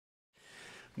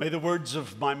May the words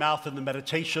of my mouth and the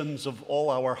meditations of all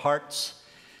our hearts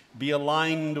be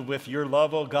aligned with your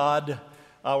love, O God,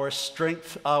 our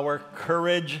strength, our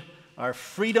courage, our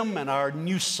freedom, and our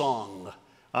new song.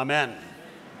 Amen.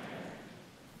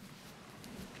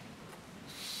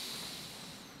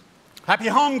 Happy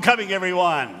homecoming,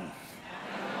 everyone.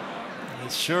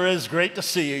 It sure is great to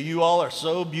see you. You all are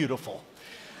so beautiful.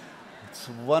 It's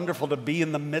wonderful to be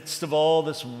in the midst of all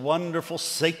this wonderful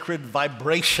sacred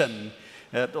vibration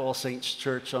at All Saints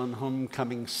Church on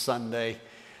Homecoming Sunday,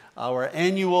 our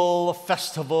annual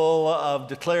festival of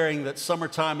declaring that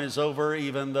summertime is over,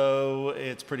 even though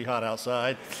it's pretty hot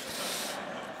outside.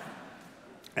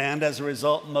 And as a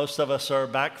result, most of us are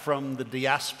back from the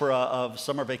diaspora of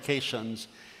summer vacations,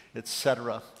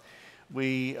 etc.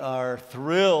 We are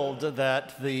thrilled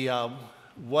that the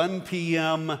 1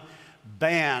 p.m.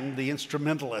 band, the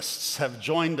instrumentalists, have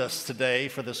joined us today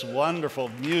for this wonderful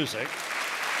music.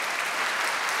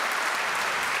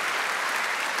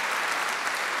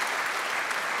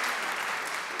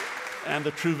 And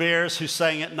the Trouvères, who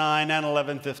sang at 9 and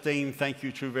 11:15, thank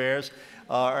you, Trouvères,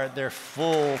 are at their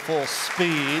full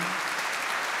speed.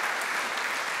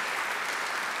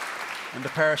 And the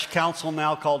parish council,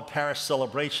 now called Parish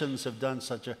Celebrations, have done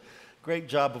such a great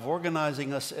job of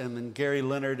organizing us, and then Gary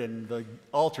Leonard and the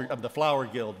altar of the Flower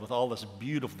Guild with all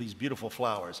these beautiful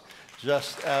flowers.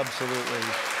 Just absolutely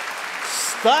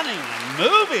stunning and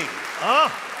moving.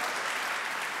 Oh,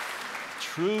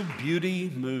 true beauty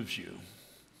moves you.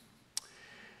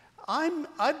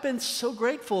 I've been so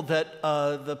grateful that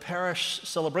the Parish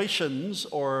Celebrations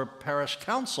or Parish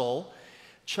Council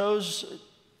chose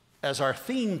as our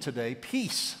theme today,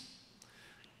 peace.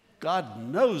 God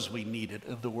knows we need it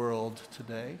in the world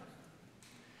today.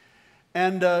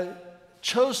 And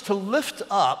chose to lift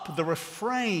up the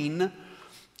refrain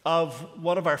of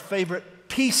one of our favorite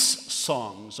peace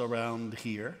songs around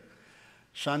here,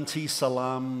 Shanti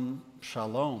Salam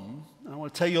Shalom. I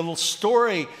want to tell you a little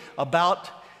story about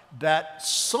that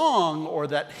song or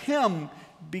that hymn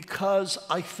because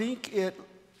I think it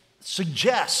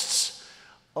suggests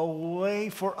a way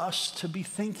for us to be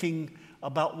thinking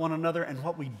about one another and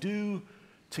what we do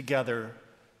together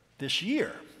this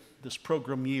year, this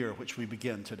program year which we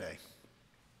begin today.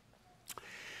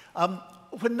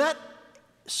 When that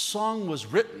song was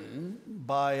written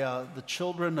by the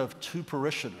children of two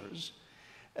parishioners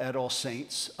at All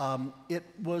Saints, it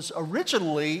was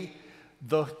originally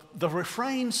the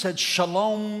refrain said,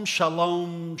 Shalom,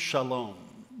 Shalom, Shalom,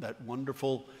 that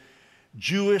wonderful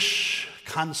Jewish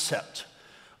concept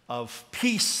of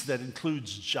peace that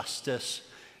includes justice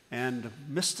and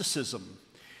mysticism.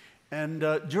 And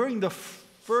during the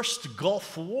first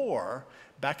Gulf War,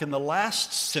 back in the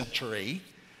last century,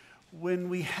 when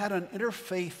we had an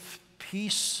interfaith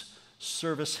peace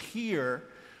service here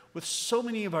with so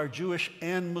many of our Jewish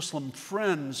and Muslim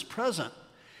friends present,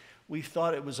 we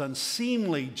thought it was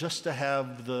unseemly just to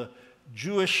have the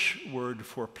Jewish word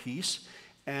for peace,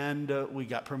 and we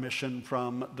got permission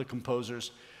from the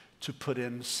composers to put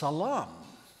in salam.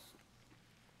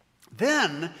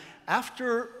 Then,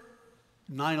 after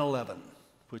 9/11,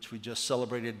 which we just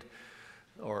celebrated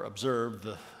or observed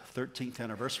the 13th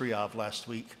anniversary of last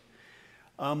week,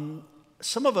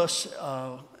 some of us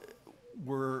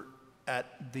were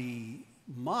at the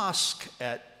mosque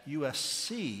at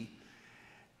USC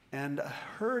and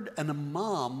heard an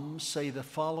imam say the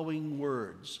following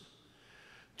words: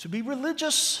 to be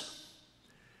religious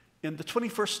in the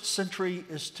 21st century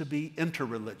is to be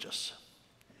interreligious.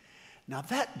 Now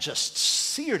that just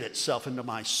seared itself into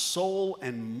my soul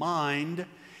and mind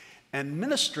and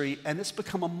ministry, and it's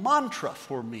become a mantra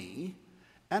for me,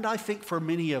 and I think for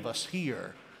many of us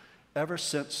here, ever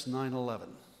since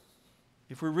 9/11.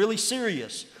 If we're really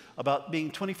serious about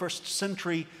being 21st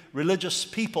century religious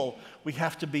people, we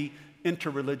have to be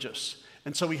interreligious.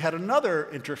 And so we had another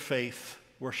interfaith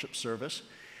worship service,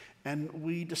 and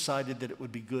we decided that it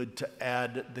would be good to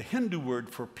add the Hindu word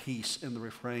for peace in the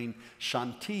refrain,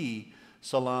 Shanti,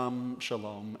 Salam,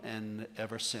 Shalom, and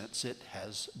ever since it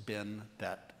has been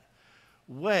that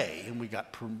way. And we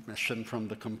got permission from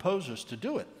the composers to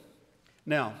do it.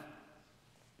 Now,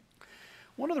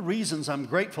 one of the reasons I'm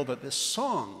grateful that this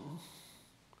song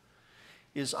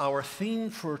is our theme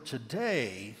for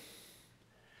today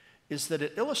is that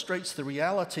it illustrates the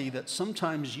reality that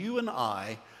sometimes you and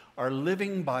I are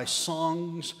living by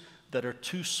songs that are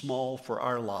too small for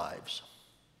our lives.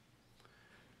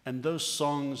 And those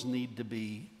songs need to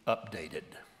be updated.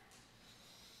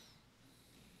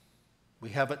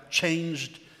 We haven't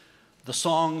changed the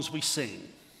songs we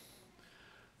sing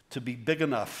to be big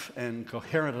enough and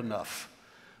coherent enough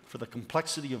for the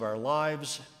complexity of our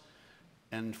lives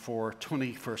and for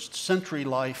 21st century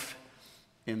life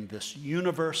in this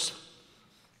universe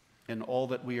and all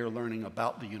that we are learning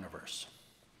about the universe.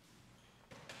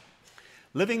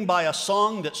 Living by a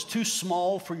song that's too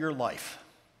small for your life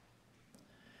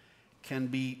can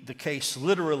be the case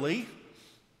literally,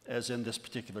 as in this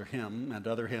particular hymn and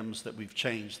other hymns that we've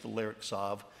changed the lyrics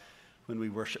of when we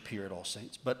worship here at All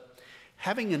Saints. But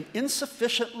having an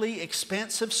insufficiently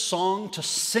expansive song to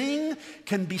sing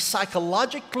can be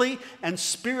psychologically and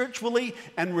spiritually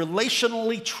and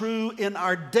relationally true in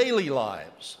our daily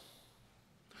lives,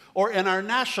 or in our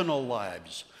national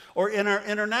lives, or in our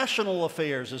international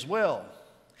affairs as well.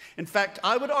 In fact,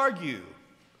 I would argue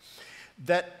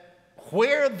that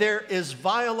where there is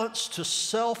violence to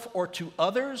self or to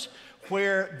others,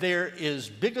 where there is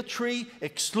bigotry,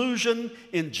 exclusion,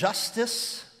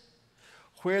 injustice,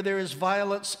 where there is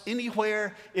violence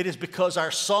anywhere, it is because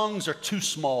our songs are too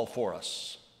small for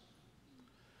us.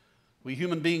 We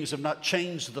human beings have not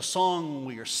changed the song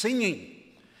we are singing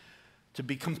to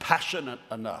be compassionate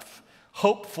enough,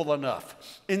 hopeful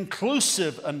enough,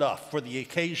 inclusive enough for the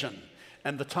occasion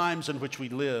and the times in which we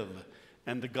live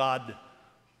and the God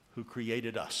who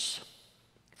created us.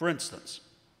 For instance,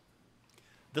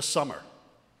 this summer,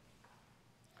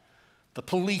 the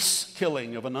police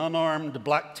killing of an unarmed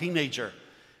black teenager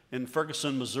in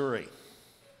Ferguson, Missouri.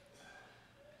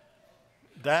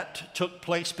 That took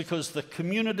place because that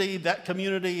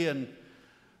community in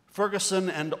Ferguson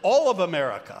and all of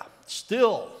America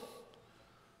still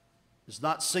is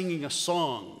not singing a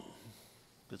song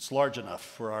that's large enough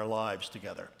for our lives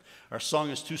together. Our song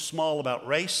is too small about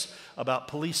race, about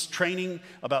police training,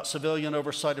 about civilian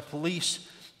oversight of police,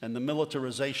 and the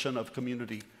militarization of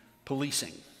community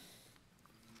policing.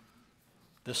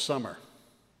 This summer,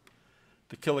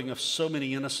 the killing of so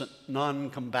many innocent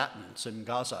non-combatants in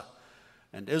Gaza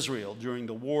and Israel during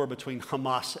the war between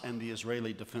Hamas and the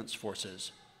Israeli Defense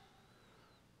Forces.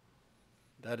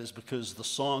 That is because the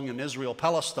song in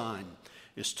Israel-Palestine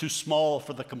is too small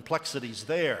for the complexities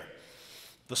there.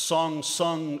 The song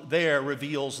sung there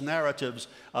reveals narratives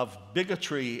of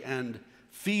bigotry and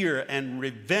fear and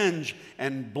revenge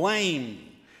and blame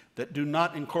that do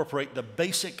not incorporate the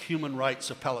basic human rights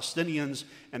of Palestinians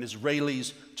and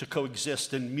Israelis to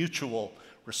coexist in mutual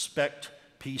respect,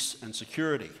 peace, and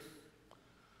security,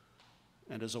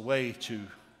 and as a way to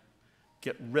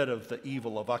get rid of the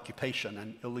evil of occupation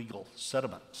and illegal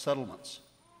settlements.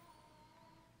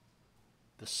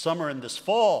 This summer and this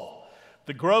fall,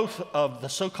 the growth of the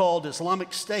so-called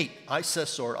Islamic State,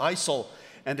 ISIS or ISIL,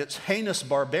 and its heinous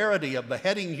barbarity of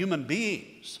beheading human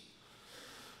beings.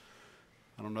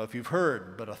 I don't know if you've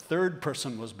heard, but a third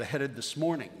person was beheaded this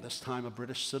morning, this time a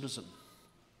British citizen.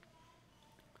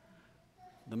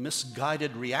 The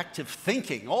misguided reactive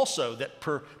thinking also that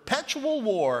perpetual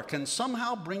war can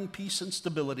somehow bring peace and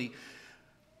stability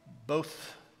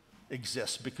both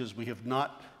exist because we have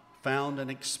not found an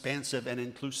expansive and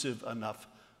inclusive enough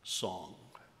song.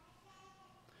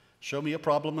 Show me a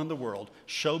problem in the world.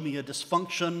 Show me a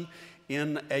dysfunction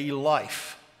in a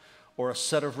life or a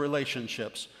set of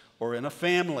relationships or in a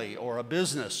family or a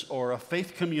business or a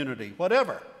faith community,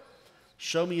 whatever.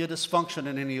 Show me a dysfunction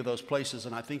in any of those places,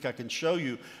 and I think I can show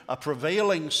you a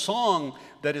prevailing song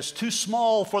that is too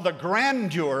small for the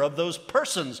grandeur of those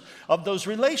persons, of those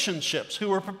relationships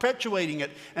who are perpetuating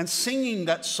it and singing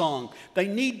that song. They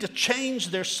need to change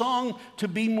their song to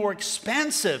be more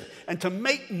expansive and to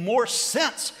make more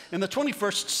sense in the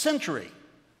 21st century.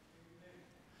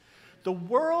 The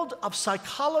world of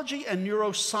psychology and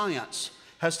neuroscience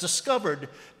has discovered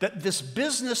that this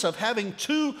business of having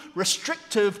too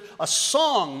restrictive a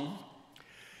song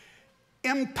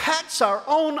impacts our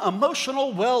own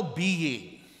emotional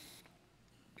well-being.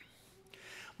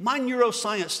 My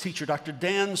neuroscience teacher, Dr.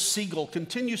 Dan Siegel,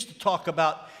 continues to talk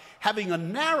about having a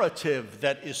narrative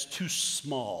that is too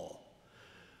small,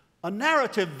 a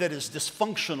narrative that is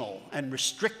dysfunctional and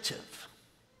restrictive.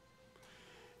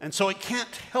 And so it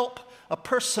can't help a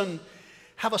person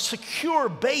have a secure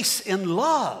base in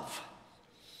love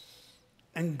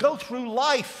and go through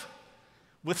life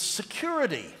with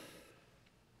security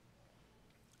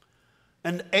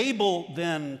and able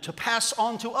then to pass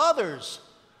on to others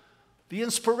the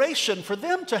inspiration for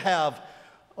them to have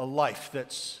a life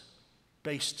that's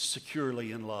based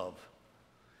securely in love.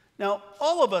 Now,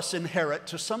 all of us inherit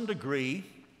to some degree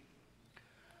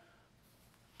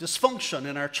dysfunction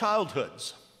in our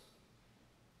childhoods.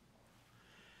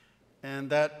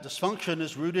 And that dysfunction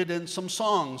is rooted in some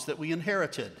songs that we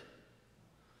inherited,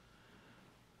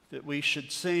 that we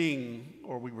should sing,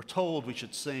 or we were told we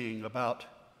should sing about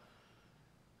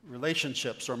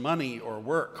relationships or money or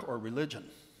work or religion.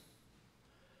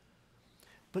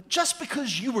 But just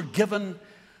because you were given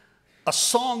a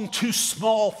song too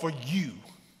small for you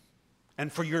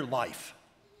and for your life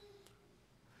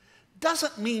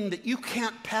doesn't mean that you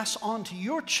can't pass on to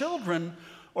your children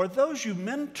or those you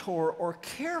mentor or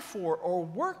care for or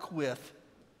work with.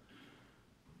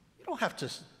 You don't have to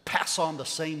pass on the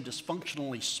same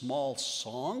dysfunctionally small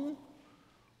song.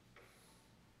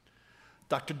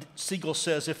 Dr. Siegel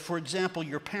says, if, for example,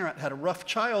 your parent had a rough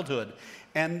childhood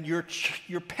and your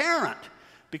parent,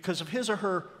 because of his or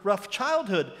her rough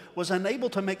childhood, was unable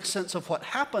to make sense of what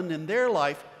happened in their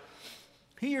life,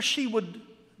 he or she would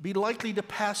be likely to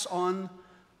pass on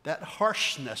that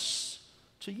harshness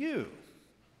to you.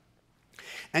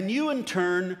 And you, in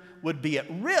turn, would be at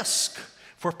risk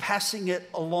for passing it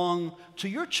along to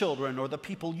your children or the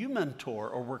people you mentor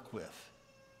or work with.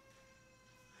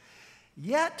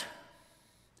 Yet,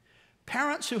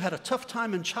 parents who had a tough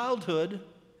time in childhood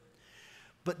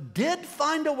but did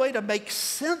find a way to make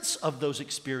sense of those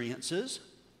experiences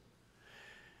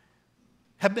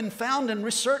have been found in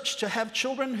research to have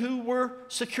children who were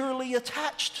securely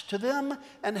attached to them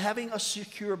and having a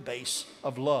secure base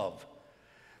of love.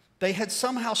 They had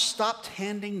somehow stopped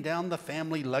handing down the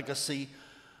family legacy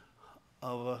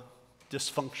of a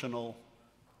dysfunctional,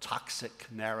 toxic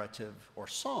narrative or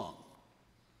song.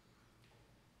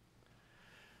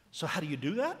 So how do you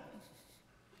do that?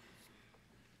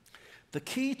 The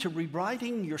key to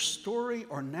rewriting your story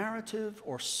or narrative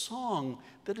or song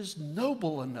that is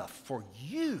noble enough for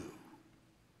you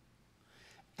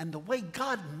and the way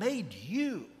God made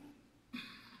you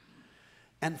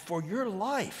and for your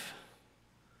life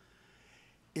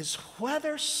is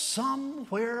whether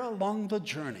somewhere along the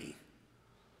journey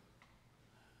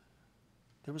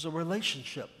there was a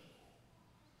relationship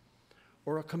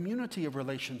or a community of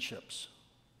relationships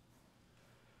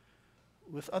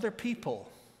with other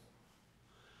people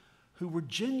who were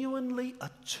genuinely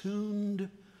attuned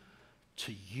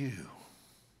to you.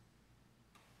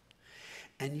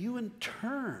 And you in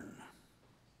turn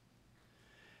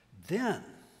then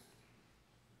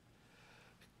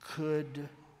could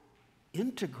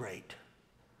integrate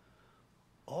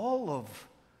all of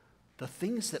the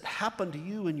things that happen to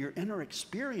you in your inner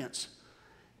experience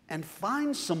and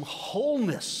find some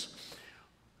wholeness,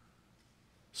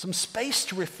 some space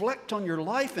to reflect on your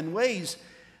life in ways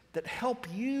that help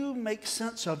you make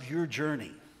sense of your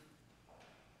journey.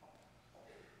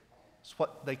 It's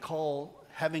what they call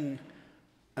having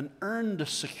an earned,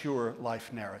 secure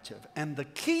life narrative. And the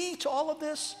key to all of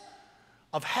this,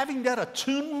 of having that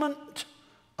attunement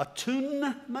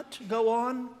go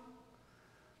on,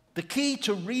 the key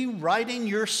to rewriting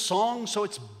your song so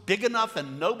it's big enough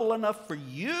and noble enough for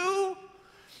you,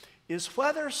 is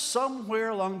whether somewhere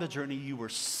along the journey you were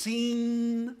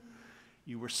seen,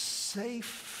 you were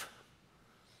safe,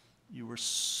 you were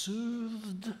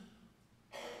soothed,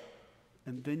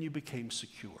 and then you became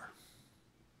secure.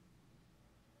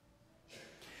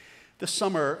 This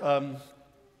summer,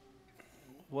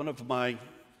 one of my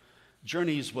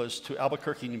journeys was to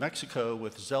Albuquerque, New Mexico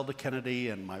with Zelda Kennedy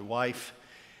and my wife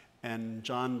and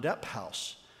John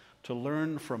Depphaus to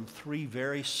learn from three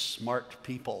very smart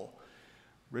people,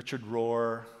 Richard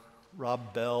Rohr,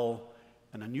 Rob Bell,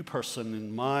 and a new person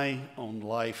in my own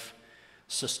life,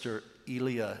 Sister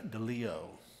Elia DeLeo.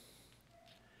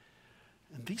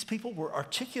 And these people were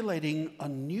articulating a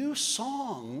new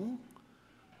song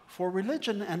for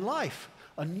religion and life,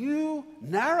 a new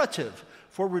narrative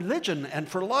for religion and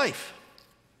for life.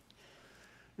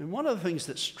 And one of the things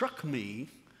that struck me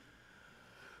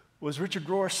was Richard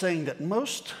Rohr saying that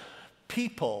most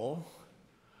people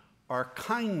are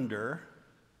kinder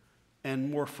and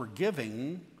more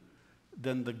forgiving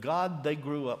than the God they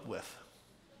grew up with.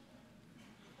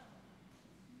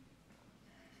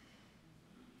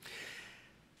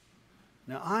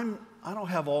 Now, I don't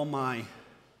have all my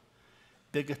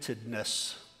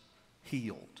bigotedness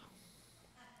healed,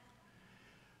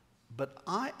 but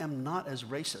I am not as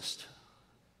racist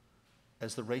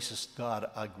as the racist God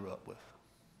I grew up with.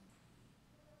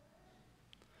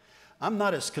 I'm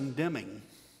not as condemning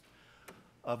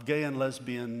of gay and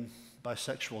lesbian,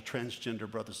 bisexual, transgender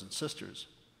brothers and sisters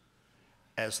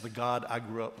as the God I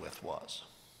grew up with was.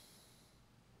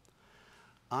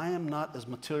 I am not as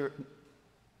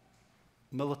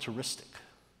militaristic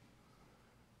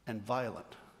and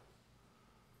violent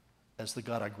as the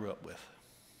God I grew up with.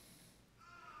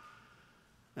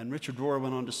 And Richard Rohr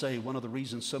went on to say one of the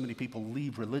reasons so many people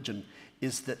leave religion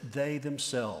is that they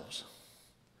themselves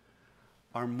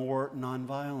are more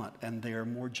nonviolent, and they are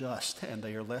more just, and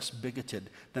they are less bigoted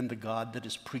than the God that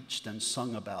is preached and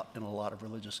sung about in a lot of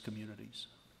religious communities.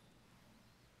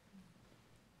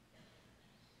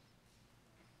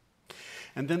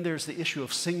 And then there's the issue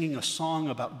of singing a song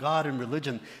about God and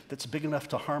religion that's big enough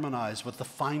to harmonize with the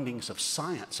findings of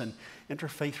science and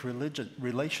interfaith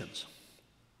relations.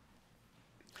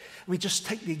 We just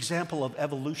take the example of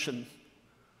evolution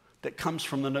that comes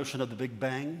from the notion of the Big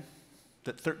Bang,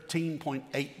 that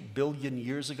 13.8 billion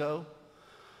years ago,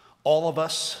 all of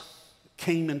us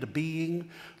came into being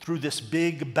through this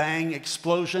Big Bang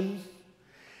explosion,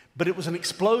 but it was an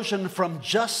explosion from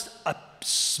just a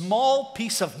small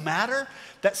piece of matter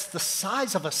that's the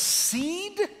size of a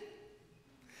seed.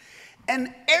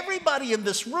 And everybody in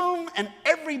this room and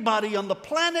everybody on the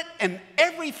planet and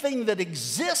everything that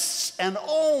exists and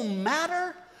all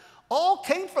matter all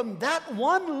came from that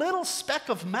one little speck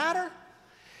of matter.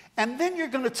 And then you're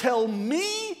going to tell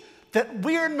me that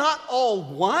we're not all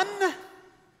one?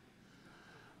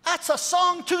 That's a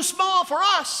song too small for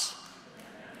us.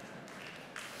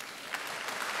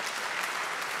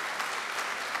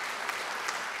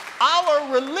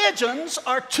 Our religions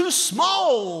are too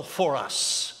small for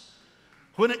us.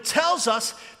 When it tells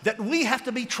us that we have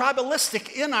to be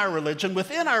tribalistic in our religion,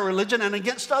 within our religion, and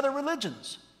against other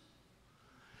religions.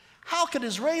 How could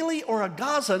Israeli or a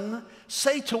Gazan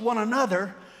say to one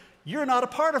another, "You're not a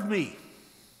part of me"?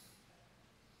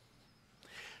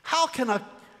 How can a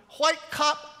white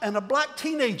cop and a black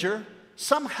teenager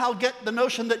somehow get the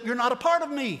notion that you're not a part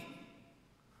of me?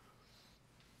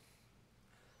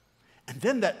 And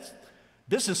then that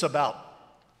business about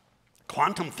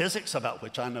quantum physics, about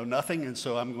which I know nothing, and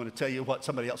so I'm going to tell you what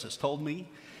somebody else has told me.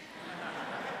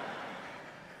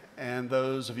 And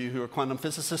those of you who are quantum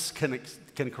physicists can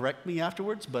correct me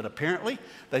afterwards, but apparently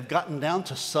they've gotten down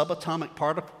to subatomic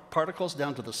particles,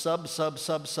 down to the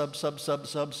subatomic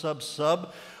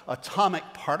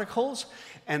particles,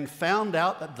 and found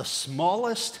out that the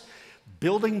smallest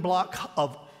building block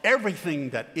of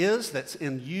everything that's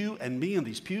in you and me and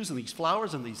these pews and these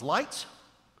flowers and these lights,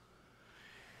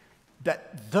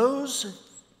 that those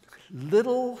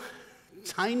little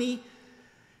tiny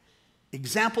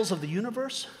examples of the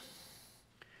universe,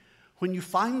 when you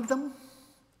find them,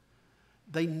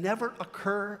 they never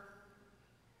occur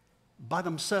by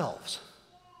themselves.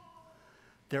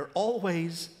 They're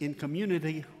always in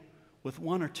community with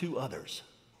one or two others.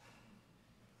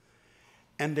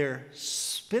 And they're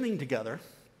spinning together.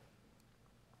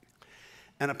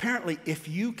 And apparently, if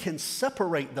you can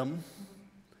separate them,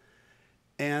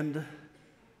 and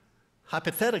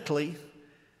hypothetically,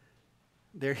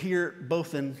 they're here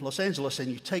both in Los Angeles,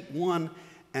 and you take one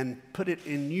and put it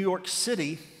in New York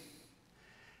City,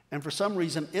 and for some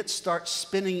reason it starts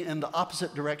spinning in the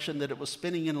opposite direction that it was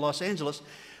spinning in Los Angeles,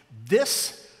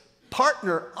 this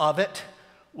partner of it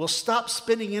will stop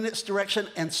spinning in its direction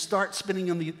and start spinning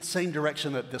in the same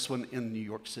direction that this one in New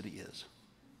York City is.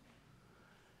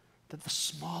 That the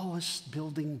smallest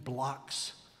building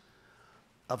blocks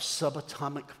of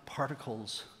subatomic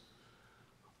particles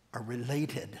are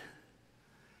related,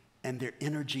 and their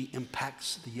energy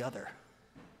impacts the other.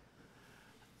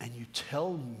 And you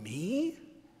tell me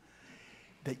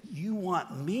that you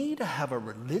want me to have a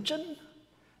religion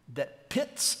that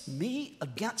pits me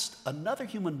against another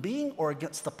human being or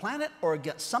against the planet or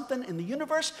against something in the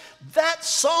universe? That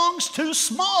song's too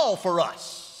small for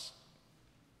us.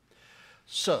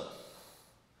 So,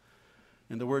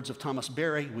 in the words of Thomas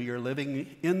Berry, we are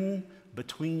living in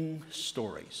between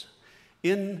stories,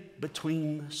 in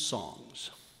between songs.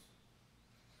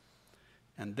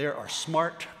 And there are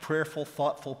smart, prayerful,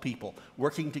 thoughtful people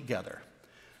working together,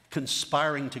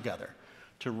 conspiring together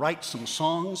to write some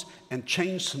songs and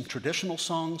change some traditional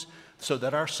songs so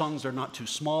that our songs are not too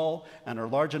small and are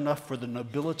large enough for the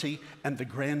nobility and the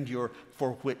grandeur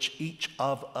for which each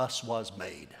of us was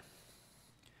made.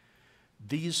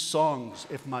 These songs,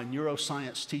 if my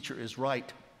neuroscience teacher is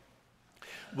right,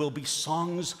 will be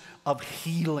songs of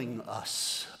healing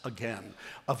us again,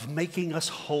 of making us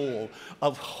whole,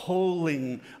 of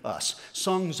holding us,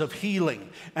 songs of healing.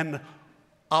 And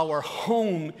our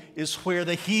home is where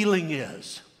the healing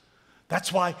is.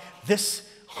 That's why this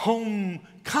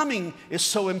homecoming is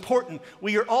so important.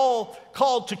 We are all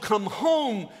called to come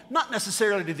home, not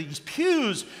necessarily to these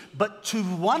pews, but to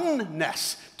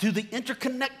oneness, to the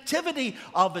interconnectivity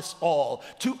of us all,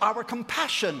 to our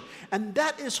compassion. And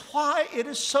that is why it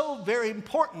is so very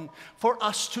important for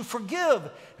us to forgive.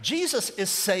 Jesus is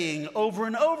saying over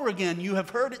and over again, you have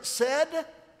heard it said,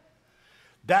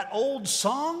 that old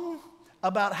song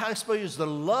about how you're supposed to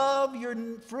love your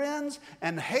friends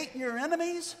and hate your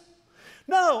enemies.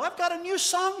 No, I've got a new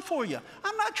song for you.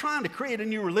 I'm not trying to create a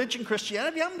new religion,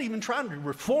 Christianity. I'm not even trying to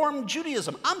reform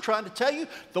Judaism. I'm trying to tell you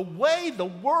the way the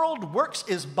world works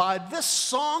is by this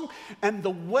song, and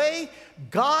the way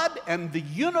God and the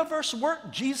universe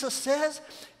work, Jesus says,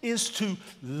 is to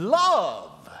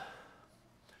love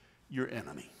your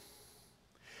enemy.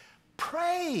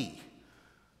 Pray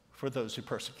for those who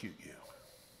persecute you.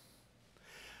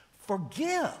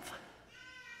 Forgive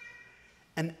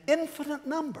an infinite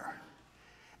number.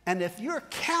 And if you're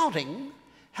counting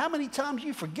how many times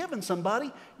you've forgiven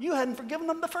somebody, you hadn't forgiven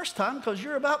them the first time because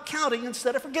you're about counting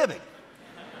instead of forgiving.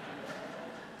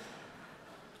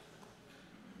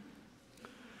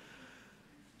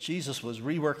 Jesus was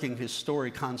reworking his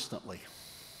story constantly.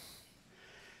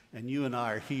 And you and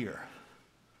I are here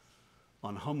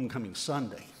on Homecoming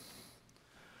Sunday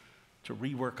to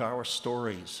rework our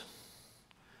stories,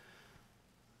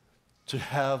 to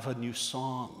have a new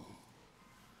song,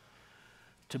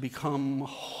 to become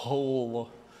whole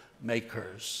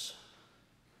makers,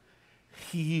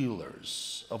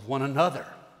 healers of one another,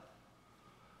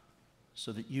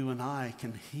 so that you and I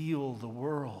can heal the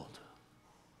world.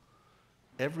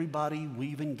 Everybody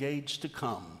we've engaged to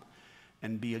come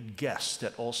and be a guest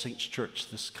at All Saints Church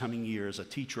this coming year as a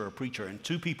teacher or a preacher, and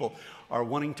 2 people are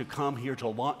wanting to come here to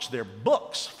launch their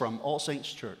books from All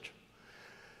Saints Church.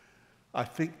 I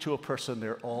think to a person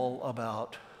they're all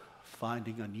about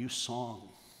finding a new song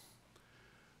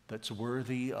that's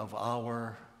worthy of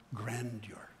our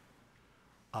grandeur,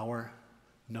 our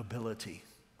nobility,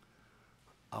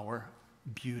 our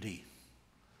beauty.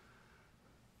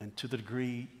 And to the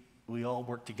degree we all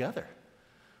work together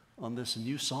on this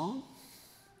new song,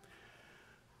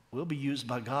 we'll be used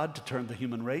by God to turn the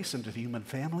human race into the human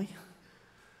family,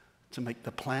 to make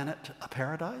the planet a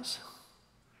paradise,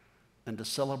 and to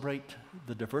celebrate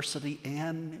the diversity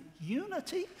and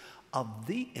unity of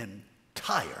the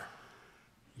entire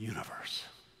universe.